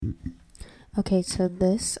Okay, so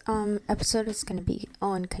this episode is going to be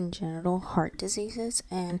on congenital heart diseases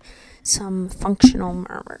and some functional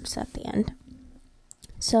murmurs at the end.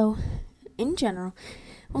 So, in general,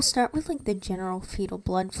 we'll start with like the general fetal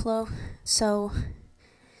blood flow. So,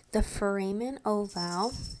 the foramen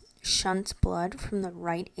ovale shunts blood from the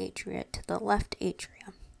right atria to the left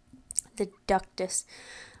atria. The ductus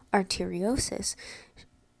arteriosus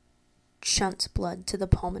shunts blood to the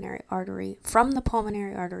pulmonary artery, from the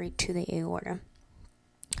pulmonary artery to the aorta.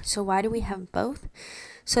 So why do we have both?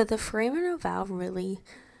 So the foramen ovale really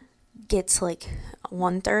gets like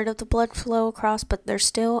 1/3 of the blood flow across, but there's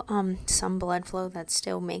still some blood flow that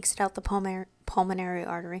still makes it out the pulmonary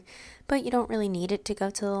artery, but you don't really need it to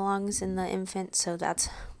go to the lungs in the infant, so that's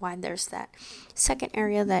why there's that second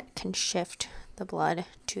area that can shift the blood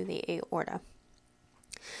to the aorta.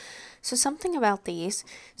 So something about these,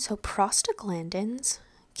 so prostaglandins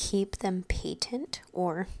keep them patent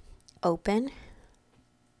or open.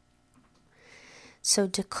 So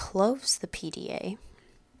to close the PDA,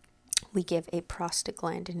 we give a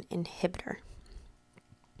prostaglandin inhibitor.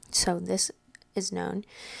 So this is known.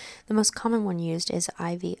 The most common one used is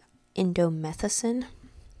IV indomethacin.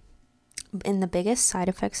 And the biggest side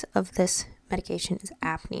effects of this medication is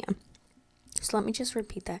apnea. So let me just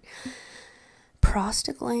repeat that.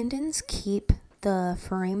 Prostaglandins keep the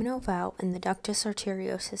foramen ovale and the ductus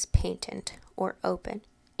arteriosus patent or open.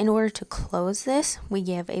 In order to close this, we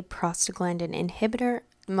give a prostaglandin inhibitor,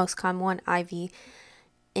 the most common one, IV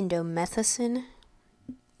indomethacin,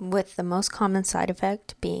 with the most common side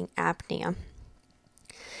effect being apnea.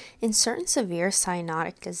 In certain severe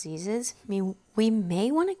cyanotic diseases, we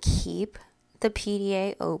may want to keep the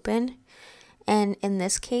PDA open, and in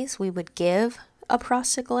this case, we would give a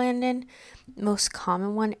prostaglandin. Most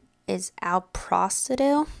common one is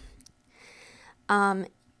alprostadil.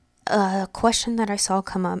 A question that I saw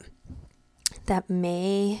come up that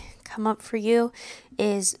may come up for you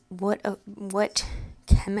is what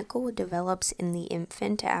chemical develops in the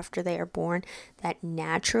infant after they are born that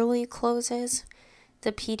naturally closes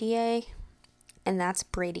the PDA, and that's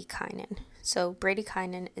bradykinin. So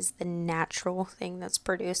bradykinin is the natural thing that's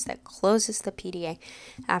produced that closes the PDA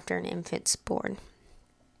after an infant's born.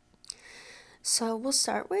 So we'll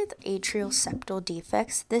start with atrial septal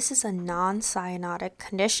defects. This is a non-cyanotic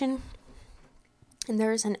condition, and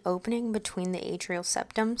there is an opening between the atrial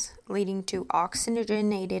septums, leading to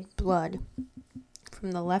oxygenated blood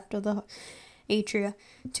from the left of the atria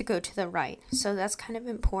to go to the right. So that's kind of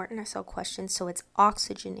important. I saw questions. So it's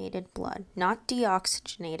oxygenated blood, not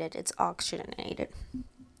deoxygenated, it's oxygenated.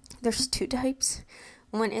 There's two types.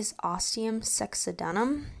 One is ostium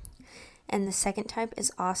sexadenum, and the second type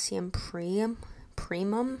is ostium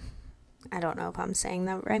primum. I don't know if I'm saying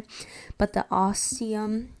that right, but the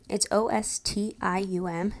ostium, it's ostium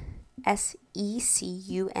secundum,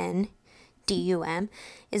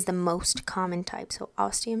 is the most common type. So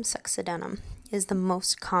ostium sexadenum is the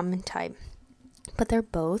most common type, but they're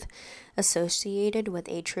both associated with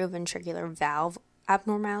atrioventricular valve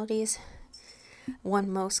abnormalities. One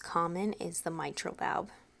most common is the mitral valve.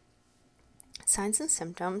 Signs and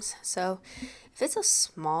symptoms. So if it's a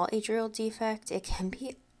small atrial defect, it can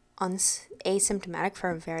be asymptomatic for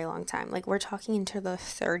a very long time. Like we're talking into the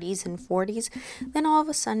 30s and 40s. Then all of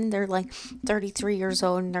a sudden they're like 33 years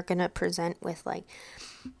old and they're going to present with like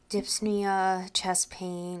dyspnea, chest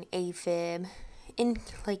pain, AFib. In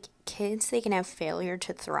like kids, they can have failure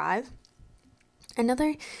to thrive.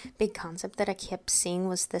 Another big concept that I kept seeing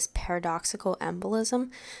was this paradoxical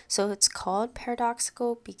embolism. So it's called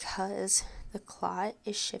paradoxical because the clot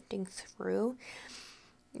is shifting through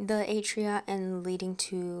the atria and leading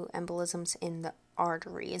to embolisms in the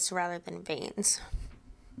arteries rather than veins.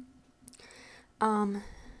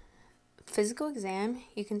 Physical exam,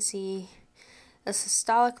 you can see a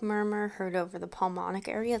systolic murmur heard over the pulmonic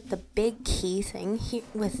area. The big key thing here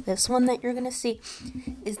with this one that you're going to see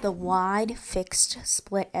is the wide fixed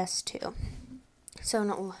split S2.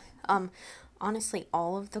 So honestly,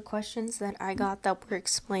 all of the questions that I got that were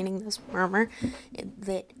explaining this murmur,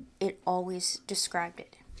 it always described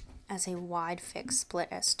it as a wide fixed split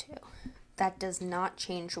S2. That does not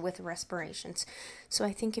change with respirations. So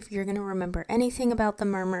I think if you're going to remember anything about the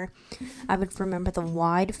murmur, I would remember the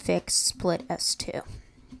wide fixed split S2.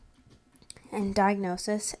 And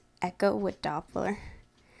diagnosis, echo with Doppler,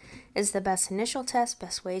 is the best initial test,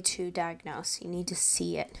 best way to diagnose. You need to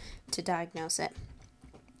see it to diagnose it.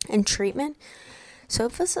 And treatment, so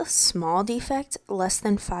if it's a small defect, less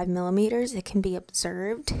than 5 millimeters, it can be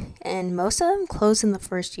observed, and most of them close in the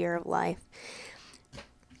first year of life.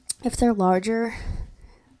 If they're larger,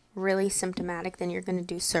 really symptomatic, then you're going to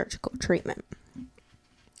do surgical treatment.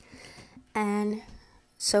 And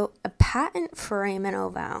so a patent foramen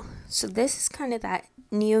ovale. So this is kind of that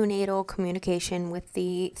neonatal communication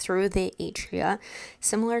through the atria,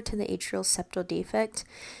 similar to the atrial septal defect.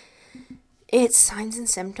 Its signs and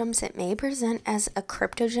symptoms, it may present as a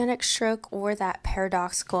cryptogenic stroke or that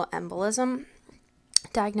paradoxical embolism.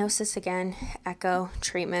 Diagnosis, again, echo.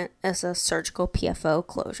 Treatment is a surgical PFO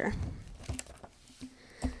closure.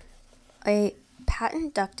 A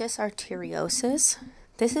patent ductus arteriosus.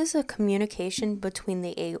 This is a communication between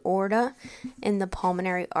the aorta and the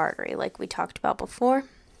pulmonary artery, like we talked about before.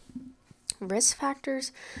 Risk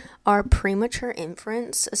factors are premature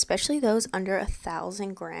infants, especially those under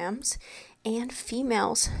 1,000 grams, and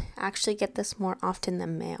females actually get this more often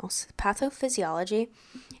than males. Pathophysiology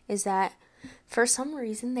is that for some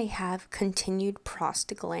reason they have continued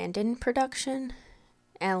prostaglandin production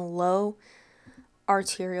and low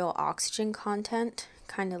arterial oxygen content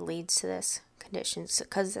kind of leads to this condition,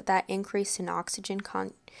 because that increase in oxygen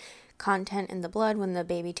content in the blood when the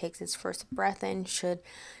baby takes its first breath in should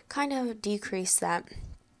kind of decrease that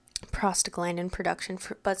prostaglandin production,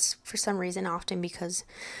 but for some reason, often because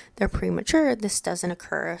they're premature, this doesn't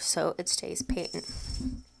occur, so it stays patent.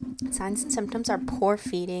 Signs and symptoms are poor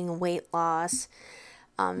feeding, weight loss,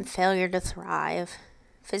 failure to thrive.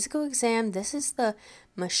 Physical exam, this is the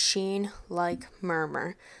machine-like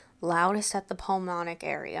murmur, loudest at the pulmonic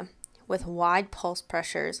area, with wide pulse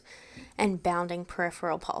pressures and bounding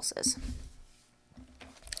peripheral pulses.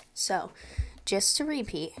 So, just to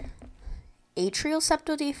repeat, atrial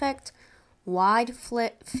septal defect, wide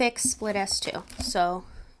fixed split S2. So,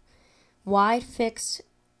 wide fixed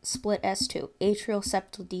split S2, atrial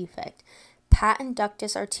septal defect. Patent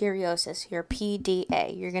ductus arteriosus, your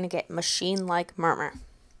PDA. You're going to get machine-like murmur.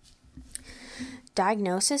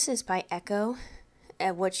 Diagnosis is by echo,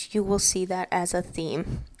 at which you will see that as a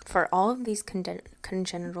theme. For all of these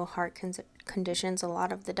congenital heart conditions, a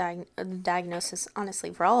lot of the diagnosis,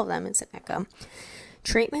 honestly, for all of them, is an echo.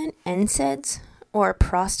 Treatment, NSAIDs, or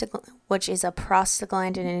which is a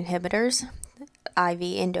prostaglandin inhibitors, IV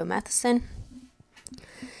indomethacin.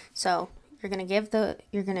 So you're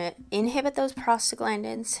gonna inhibit those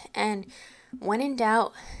prostaglandins, and when in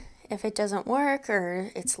doubt, if it doesn't work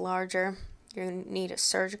or it's larger, you need a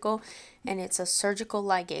surgical, and it's a surgical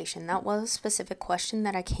ligation. That was a specific question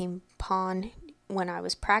that I came upon when I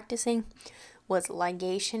was practicing, was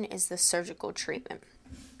ligation is the surgical treatment.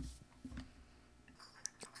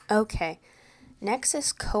 Okay, next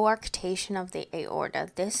is coarctation of the aorta.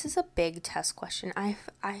 This is a big test question. I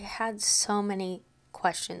had so many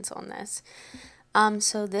questions on this.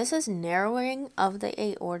 So this is narrowing of the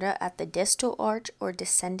aorta at the distal arch or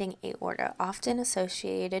descending aorta, often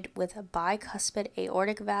associated with a bicuspid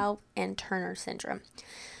aortic valve and Turner syndrome.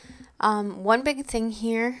 One big thing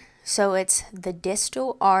here, so it's the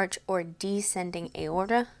distal arch or descending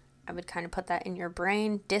aorta. I would kind of put that in your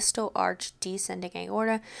brain, distal arch, descending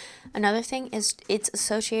aorta. Another thing is it's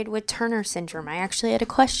associated with Turner syndrome. I actually had a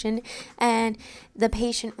question, and the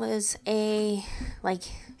patient was a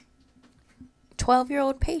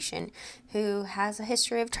 12-year-old patient who has a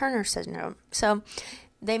history of Turner syndrome. So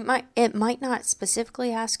it might not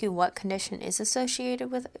specifically ask you what condition is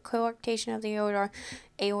associated with coarctation of the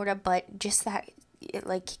aorta, but just that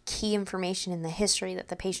key information in the history that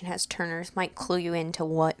the patient has Turner's might clue you into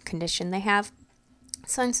what condition they have.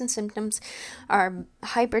 Signs and symptoms are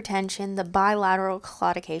hypertension, the bilateral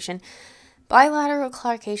claudication. Bilateral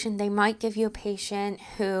claudication, they might give you a patient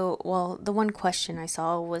who, the one question I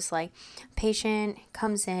saw was patient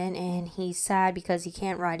comes in and he's sad because he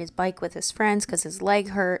can't ride his bike with his friends because his legs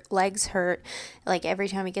hurt. Every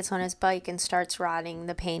time he gets on his bike and starts riding,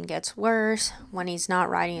 the pain gets worse. When he's not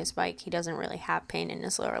riding his bike, he doesn't really have pain in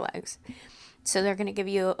his lower legs. So they're going to give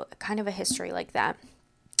you kind of a history like that.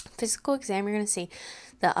 Physical exam, you're going to see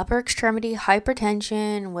the upper extremity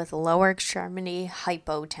hypertension with lower extremity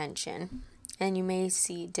hypotension. And you may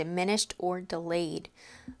see diminished or delayed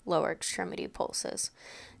lower extremity pulses.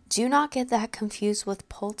 Do not get that confused with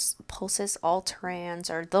pulsus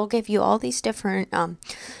alterans, or they'll give you all these different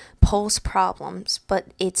pulse problems, but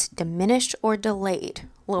it's diminished or delayed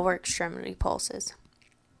lower extremity pulses.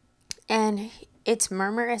 And its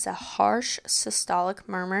murmur is a harsh systolic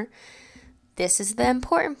murmur. This is the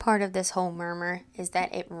important part of this whole murmur, is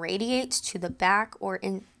that it radiates to the back or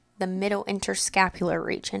in the middle interscapular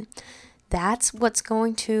region. That's what's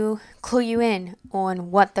going to clue you in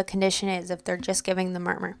on what the condition is if they're just giving the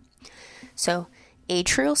murmur. So,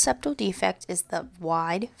 atrial septal defect is the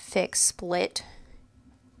wide, fixed, split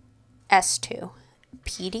S2.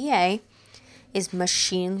 PDA is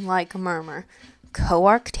machine-like murmur.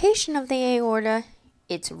 Coarctation of the aorta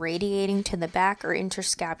it's radiating to the back or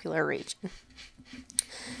interscapular region.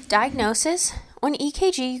 Diagnosis. On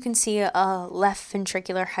EKG, you can see a left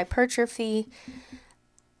ventricular hypertrophy.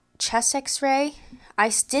 Chest x-ray.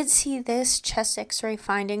 I did see this chest x-ray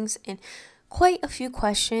findings in quite a few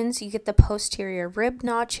questions. You get the posterior rib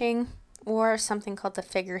notching, or something called the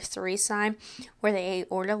figure 3 sign, where the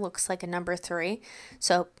aorta looks like a number 3.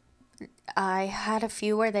 So I had a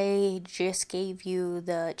few where they just gave you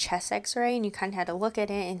the chest x-ray and you kind of had to look at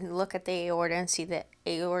it and look at the aorta and see that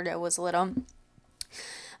aorta was a little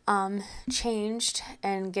changed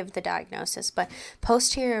and give the diagnosis. But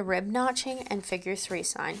posterior rib notching and figure 3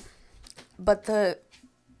 sign. But the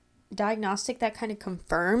diagnostic that kind of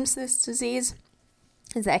confirms this disease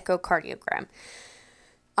is the echocardiogram.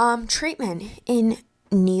 Treatment. In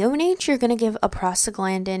neonates, you're going to give a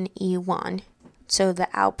prostaglandin E1. So the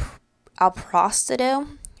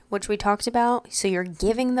alprostadil, which we talked about. So you're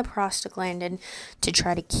giving the prostaglandin to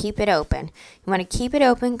try to keep it open. You want to keep it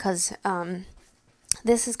open because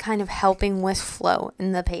this is kind of helping with flow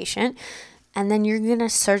in the patient. And then you're going to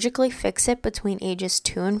surgically fix it between ages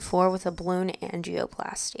 2 and 4 with a balloon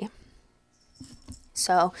angioplasty.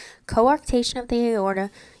 So coarctation of the aorta,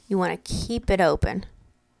 you want to keep it open.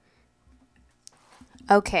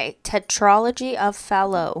 Okay, tetralogy of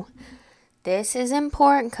Fallot. This is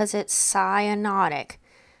important because it's cyanotic.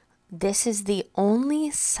 This is the only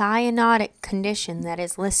cyanotic condition that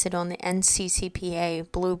is listed on the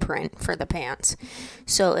NCCPA blueprint for the Pance.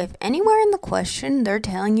 So if anywhere in the question they're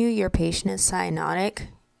telling you your patient is cyanotic,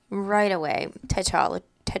 right away,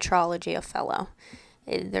 tetralogy of Fallot.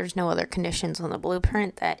 There's no other conditions on the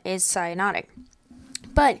blueprint that is cyanotic.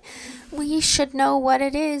 But we should know what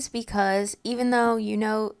it is, because even though you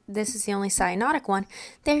know this is the only cyanotic one,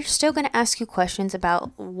 they're still going to ask you questions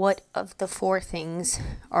about what of the 4 things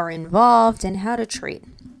are involved and how to treat.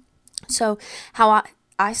 So how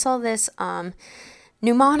I saw this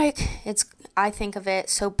pneumonic, I think of it,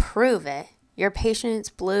 so prove it. Your patient is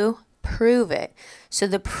blue, prove it. So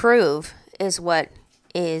the prove is what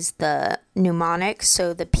is the mnemonic.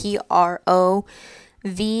 So the PROV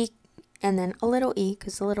and then a little e,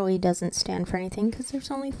 because the little e doesn't stand for anything because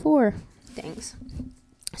there's only 4 things.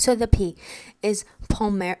 So the P is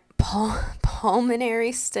pulmonary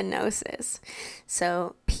stenosis.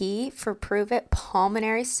 So P for prove it,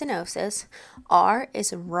 pulmonary stenosis. R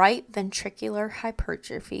is right ventricular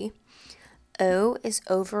hypertrophy. O is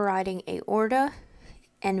overriding aorta.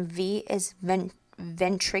 And V is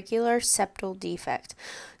ventricular septal defect.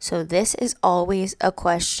 So this is always a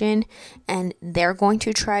question, and they're going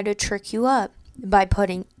to try to trick you up by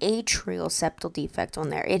putting atrial septal defect on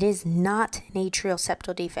there. It is not an atrial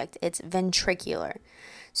septal defect, it's ventricular.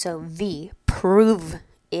 So V, prove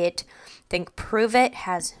it. Think prove it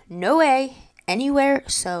has no A anywhere,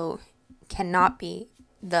 so cannot be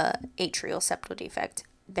the atrial septal defect,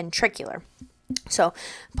 ventricular. So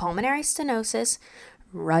pulmonary stenosis,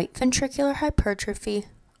 right ventricular hypertrophy,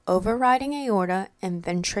 overriding aorta, and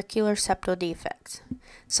ventricular septal defects.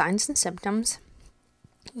 Signs and symptoms.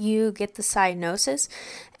 You get the cyanosis,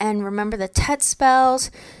 and remember the TET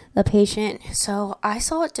spells, the patient. So I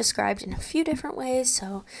saw it described in a few different ways.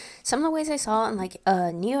 So some of the ways I saw it, in like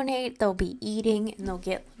a neonate, they'll be eating and they'll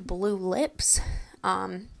get blue lips.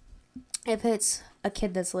 If it's a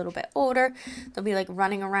kid that's a little bit older, they'll be like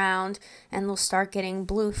running around and they'll start getting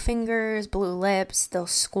blue fingers, blue lips. They'll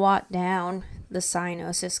squat down. The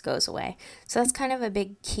cyanosis goes away. So that's kind of a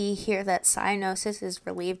big key here, that cyanosis is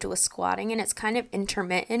relieved with squatting, and it's kind of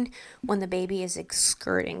intermittent when the baby is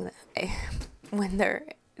excurting, when they're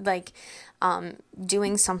like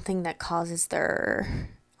doing something that causes their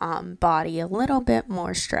body a little bit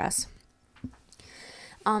more stress.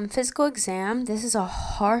 Physical exam. This is a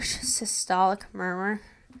harsh systolic murmur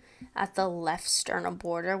at the left sternal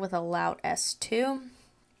border with a loud S2.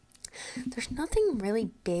 There's nothing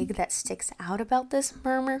really big that sticks out about this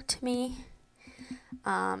murmur to me.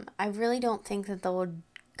 I really don't think that they'll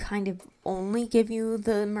kind of only give you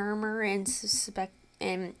the murmur and suspect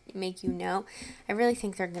and make you know. I really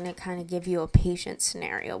think they're going to kind of give you a patient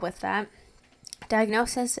scenario with that.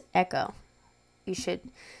 Diagnosis, echo.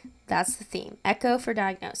 That's the theme. Echo for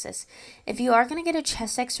diagnosis. If you are going to get a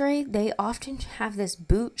chest x-ray, they often have this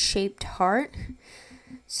boot-shaped heart.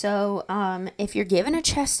 So if you're given a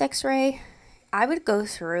chest x-ray, I would go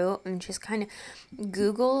through and just kind of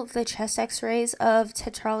Google the chest x-rays of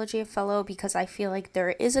tetralogy of Fallot, because I feel like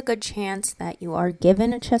there is a good chance that you are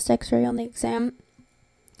given a chest x-ray on the exam.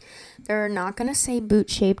 They're not going to say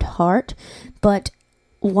boot-shaped heart, but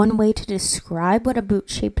one way to describe what a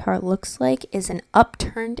boot-shaped heart looks like is an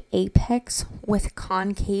upturned apex with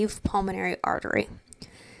concave pulmonary artery.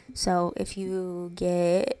 So if you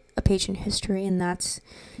get a patient history and that's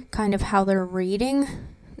kind of how they're reading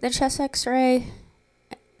the chest x-ray,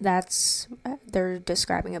 they're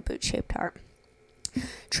describing a boot-shaped heart.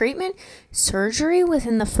 Treatment, surgery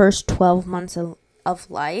within the first 12 months of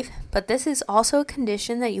life, but this is also a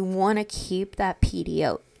condition that you want to keep that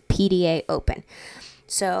PDA open.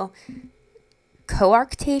 So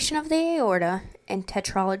coarctation of the aorta and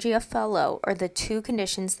tetralogy of Fallot are the two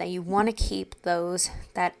conditions that you want to keep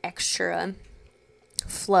that extra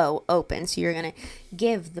flow open. So you're going to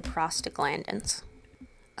give the prostaglandins.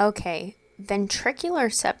 Okay, ventricular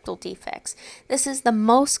septal defects. This is the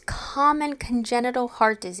most common congenital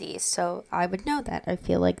heart disease, so I would know that. I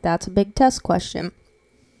feel like that's a big test question.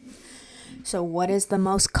 So what is the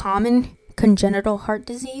most common congenital heart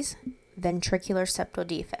disease? Ventricular septal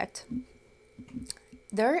defect.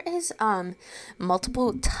 There is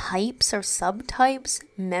multiple types or subtypes.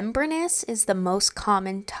 Membranous is the most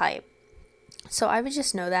common type. So I would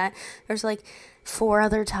just know that. There's like 4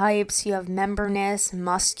 other types. You have membranous,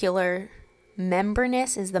 muscular.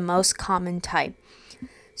 Membranous is the most common type.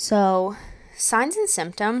 So signs and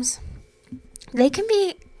symptoms, they can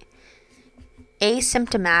be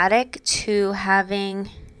asymptomatic to having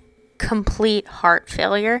complete heart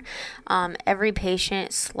failure. Every patient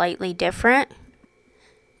is slightly different.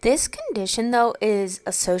 This condition, though, is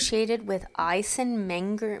associated with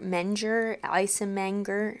Eisenmenger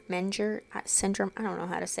syndrome. I don't know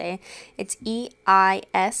how to say it. It's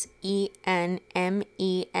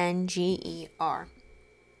Eisenmenger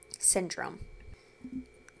syndrome.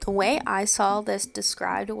 The way I saw this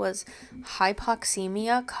described was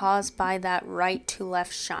hypoxemia caused by that right to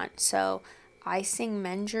left shunt. So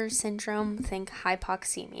Eisenmenger syndrome, think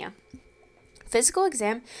hypoxemia. Physical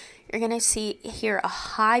exam, you're going to hear a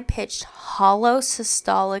high-pitched hollow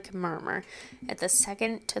systolic murmur at the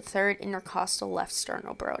second to third intercostal left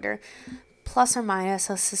sternobroder, plus or minus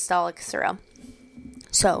a systolic thrill.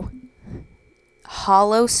 So,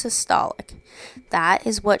 hollow systolic. That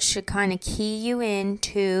is what should kind of key you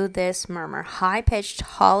into this murmur. High-pitched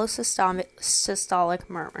hollow systolic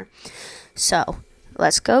murmur. So,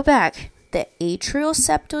 let's go back. The atrial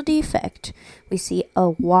septal defect, we see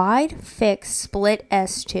a wide, fixed, split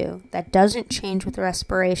S2 that doesn't change with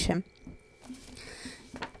respiration.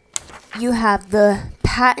 You have the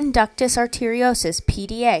patent ductus arteriosus,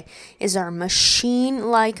 PDA, is our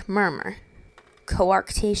machine-like murmur.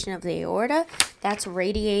 Coarctation of the aorta, that's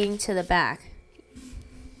radiating to the back.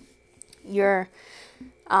 Your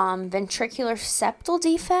ventricular septal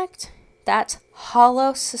defect, that's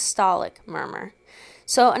hollow systolic murmur.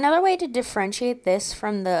 So another way to differentiate this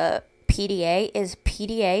from the PDA is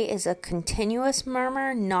a continuous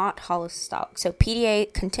murmur, not hollow systolic. So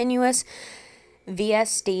PDA, continuous,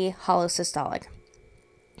 VSD, hollow systolic.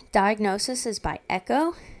 Diagnosis is by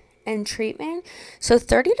echo and treatment. So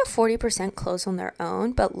 30 to 40% close on their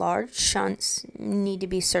own, but large shunts need to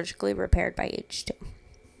be surgically repaired by age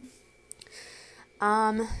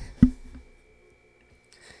 2.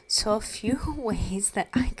 So a few ways that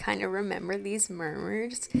I kind of remember these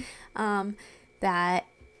murmurs that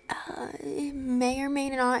may or may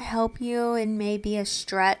not help you and may be a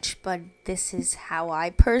stretch, but this is how I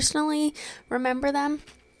personally remember them.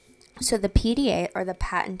 So the PDA, or the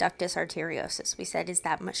patent ductus arteriosus, we said is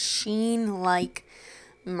that machine-like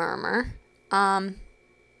murmur. I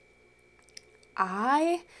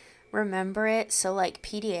remember it, so like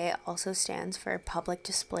PDA also stands for public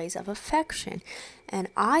displays of affection, and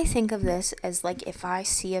I think of this as like if I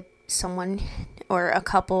see someone or a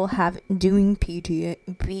couple doing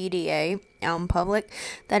PDA out in public,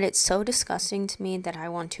 that it's so disgusting to me that I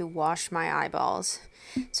want to wash my eyeballs.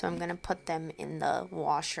 So I'm gonna put them in the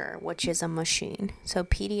washer, which is a machine. So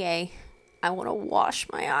PDA, I want to wash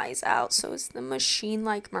my eyes out, so it's the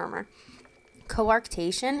machine-like murmur.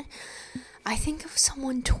 Coarctation, I think of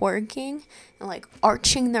someone twerking and like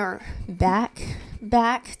arching their back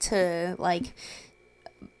to like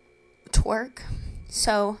twerk.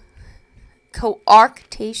 So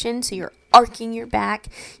coarctation, so you're arcing your back.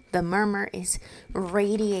 The murmur is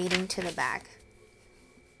radiating to the back.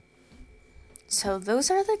 So those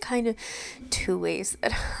are the kind of 2 ways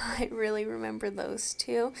that I really remember those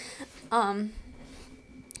two.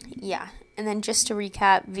 Yeah. And then just to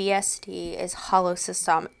recap, VSD is hollow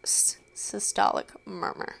systolic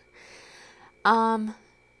murmur.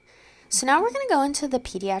 So now we're going to go into the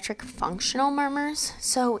pediatric functional murmurs.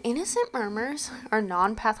 So innocent murmurs are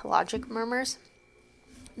non-pathologic murmurs.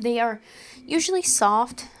 They are usually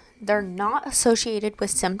soft, they're not associated with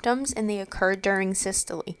symptoms, and they occur during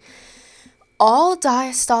systole. All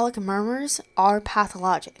diastolic murmurs are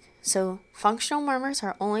pathologic. So functional murmurs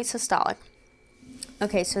are only systolic.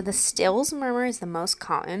 Okay, so the Stills murmur is the most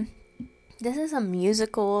common. This is a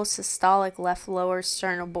musical systolic left lower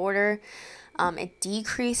sternal border. It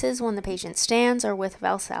decreases when the patient stands or with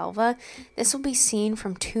Valsalva. This will be seen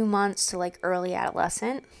from 2 months to like early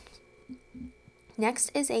adolescent.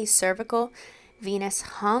 Next is a cervical venous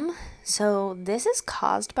hum. So this is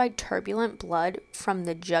caused by turbulent blood from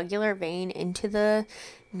the jugular vein into the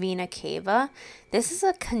vena cava. This is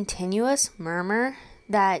a continuous murmur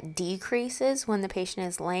that decreases when the patient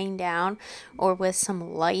is laying down or with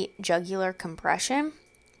some light jugular compression.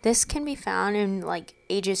 This can be found in like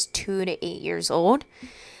ages 2 to 8 years old.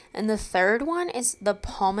 And the third one is the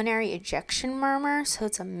pulmonary ejection murmur. So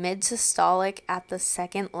it's a mid-systolic at the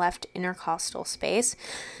second left intercostal space.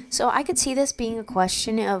 So I could see this being a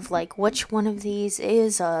question of like which one of these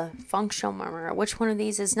is a functional murmur, which one of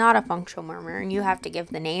these is not a functional murmur, and you have to give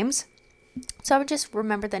the names. So I would just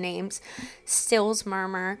remember the names: Stills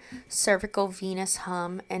murmur, cervical venous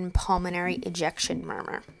hum, and pulmonary ejection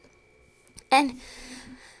murmur. And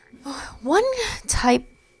one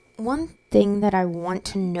thing that I want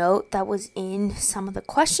to note that was in some of the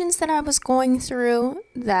questions that I was going through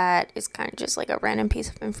that is kind of just like a random piece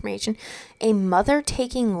of information. A mother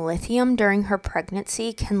taking lithium during her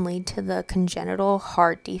pregnancy can lead to the congenital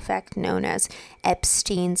heart defect known as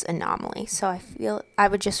Epstein's anomaly. So I feel I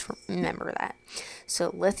would just remember that.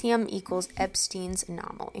 So lithium equals Epstein's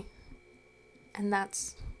anomaly. And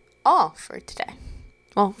that's all for today.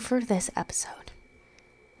 Well, for this episode.